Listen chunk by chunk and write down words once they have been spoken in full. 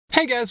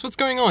Hey guys, what's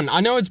going on?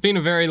 I know it's been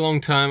a very long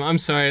time, I'm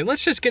sorry.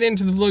 Let's just get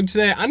into the vlog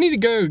today. I need to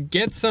go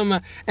get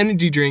some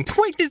energy drink,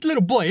 wake this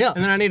little boy up.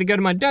 And then I need to go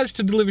to my dad's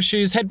to deliver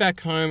shoes, head back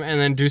home, and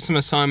then do some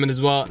assignment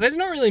as well. There's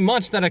not really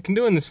much that I can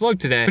do in this vlog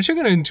today, but you're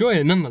gonna enjoy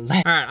it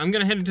nonetheless. Alright, I'm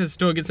gonna head into the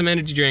store, get some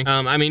energy drink.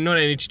 I mean, not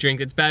energy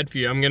drink, it's bad for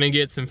you. I'm gonna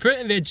get some fruit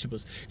and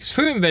vegetables. Because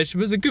fruit and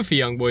vegetables are good for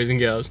young boys and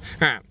girls.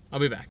 Alright, I'll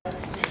be back.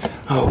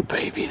 Oh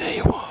baby, there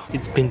you are.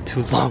 It's been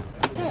too long.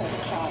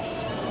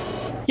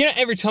 You know,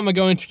 every time I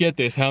go in to get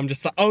this, I'm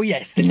just like, oh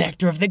yes, the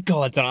nectar of the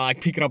gods, and I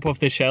like pick it up off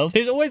the shelves.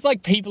 There's always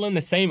like people in the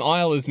same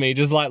aisle as me,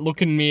 just like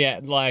looking at me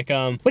at like,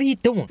 what are you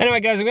doing? Anyway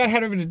guys, I'm gonna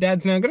head over to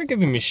Dad's now. I'm gonna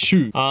give him his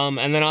shoe.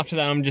 And then after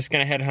that, I'm just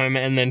gonna head home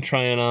and then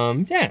try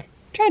and, yeah,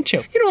 try and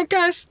chill. You know what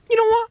guys, you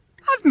know what?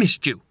 I've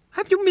missed you.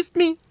 Have you missed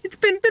me? It's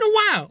been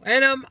a while.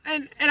 And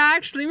I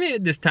actually mean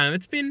it this time.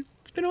 It's been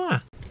a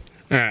while.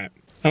 All right.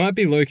 I might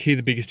be low-key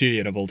the biggest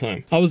idiot of all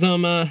time. I was, you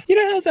know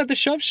how I was at the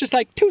shops just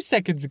like 2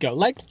 seconds ago,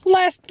 like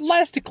last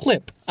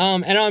clip.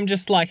 And I'm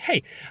just like,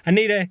 hey, I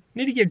need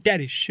to give Dad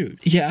his shoes.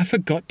 Yeah, I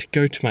forgot to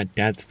go to my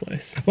dad's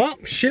place. Well,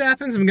 shit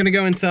happens. I'm gonna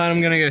go inside. I'm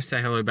gonna go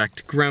say hello back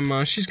to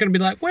Grandma. She's gonna be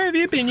like, where have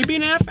you been? You've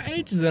been out for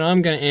ages. And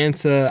I'm gonna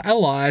answer a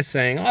lie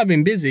saying, I've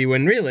been busy,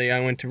 when really I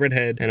went to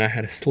Redhead and I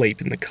had a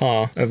sleep in the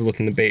car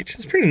overlooking the beach.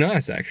 It's pretty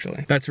nice,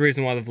 actually. That's the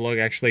reason why the vlog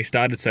actually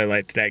started so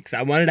late today, because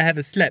I wanted to have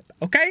a sleep,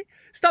 okay?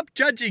 Stop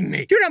judging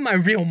me. You're not my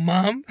real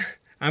mom.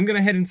 I'm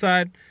gonna head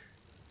inside.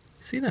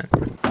 See you then.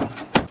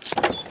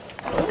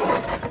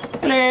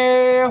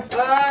 Hello.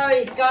 Oh,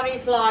 he's got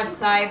his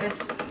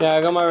lifesavers. Yeah,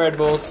 I got my Red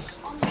Bulls.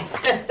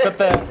 Got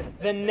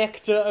the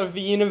nectar of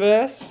the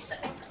universe.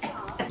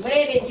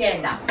 Where did you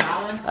end up,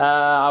 darling?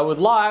 I would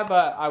lie,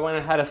 but I went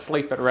and had a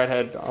sleep at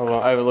Redhead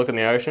overlooking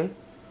the ocean.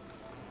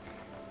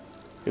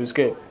 It was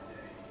good.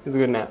 It was a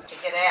good nap.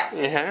 Get out.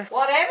 Yeah.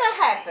 Whatever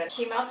happened,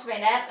 she must have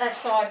been out that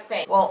side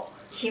fence. Well,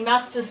 she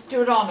must have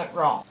stood on it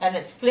wrong, and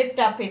it's flipped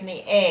up in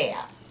the air.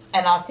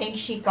 And I think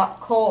she got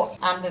caught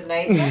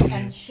underneath it,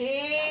 and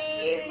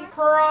she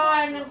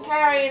crying and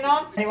carrying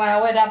on. Anyway,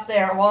 I went up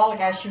there a while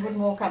ago. She wouldn't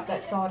walk up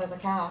that side of the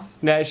car.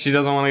 No, she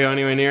doesn't want to go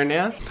anywhere near it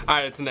now?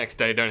 Alright, it's the next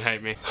day. Don't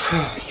hate me. You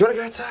want to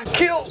go outside?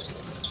 Kill!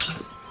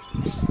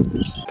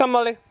 Come,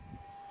 Molly.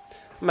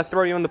 I'm going to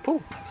throw you in the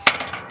pool.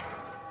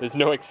 There's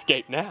no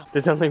escape now.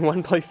 There's only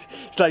one place.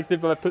 It's like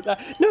slip my foot.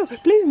 No,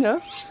 please no.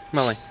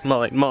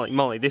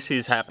 Molly, this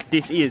is happening.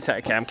 This is,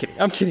 okay, I'm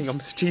kidding.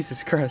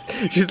 Jesus Christ.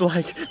 She's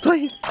like,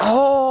 please.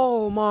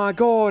 Oh my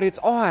God, it's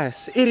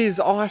ice. It is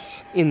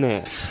ice in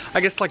there.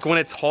 I guess like when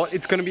it's hot,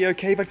 it's gonna be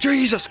okay, but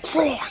Jesus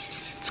Christ,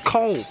 it's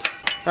cold.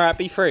 All right,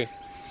 be free.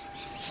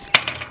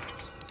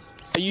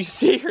 Are you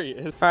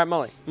serious? All right,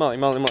 Molly,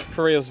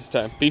 for reals this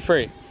time, be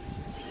free.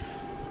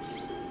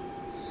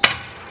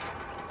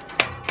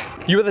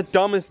 You are the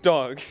dumbest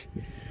dog.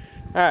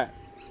 Alright,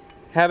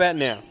 how about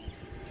now?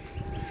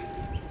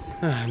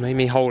 Made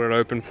me hold it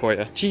open for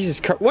you.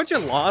 Jesus Christ, what'd your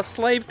last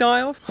slave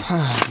die of?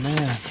 Oh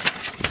man.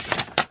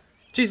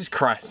 Jesus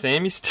Christ,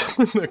 Sam, you're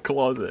still in the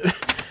closet.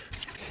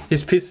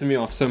 It's pissing me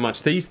off so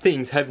much. These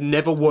things have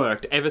never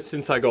worked ever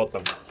since I got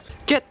them.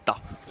 Get the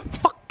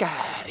fuck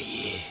out of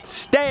here.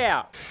 Stay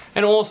out.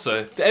 And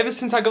also, ever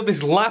since I got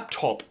this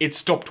laptop, it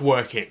stopped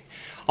working.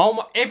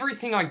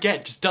 Everything I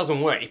get just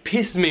doesn't work. It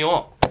pisses me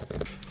off.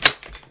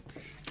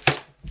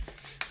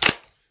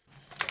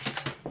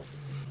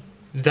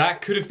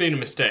 That could have been a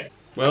mistake.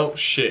 Well,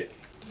 shit.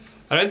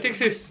 I don't think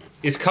this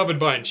is covered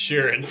by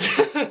insurance.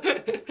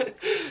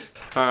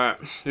 Alright,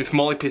 if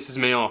Molly pisses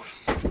me off,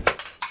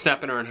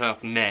 snapping her in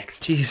half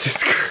next.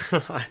 Jesus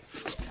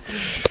Christ.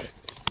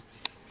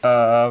 You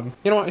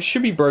know what, it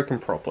should be broken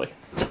properly.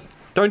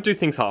 Don't do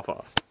things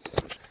half-assed.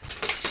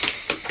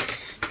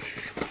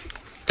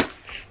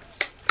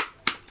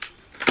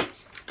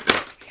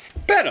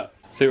 Better!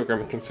 See what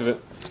Grandma thinks of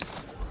it.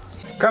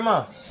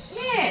 Grandma!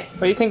 Yes.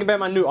 What do you think about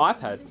my new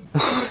iPad?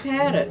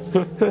 Repaired it.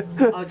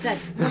 Oh, Dad,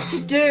 what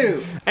to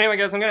do? Anyway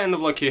guys, I'm going to end the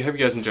vlog here. Hope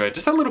you guys enjoyed.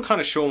 Just a little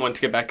kind of short one to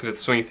get back into the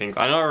swing of things.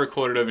 I know I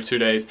recorded over 2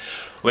 days.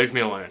 Leave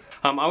me alone.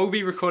 I will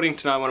be recording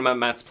tonight when I'm at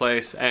Matt's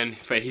place and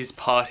for his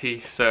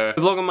party. So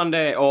the vlog on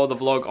Monday or the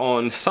vlog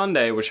on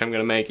Sunday, which I'm going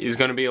to make, is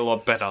going to be a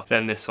lot better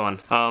than this one.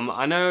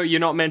 I know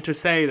you're not meant to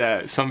say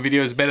that some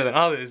videos are better than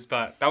others,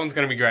 but that one's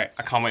going to be great.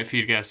 I can't wait for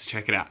you guys to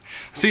check it out.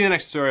 See you in the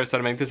next story I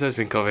started to make. This has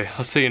been Corvy.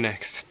 I'll see you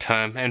next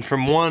time. And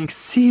from one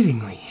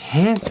exceedingly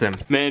handsome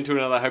man to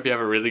another, I hope you have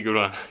a really good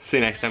one. See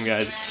you next time,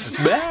 guys.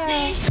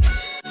 Bye!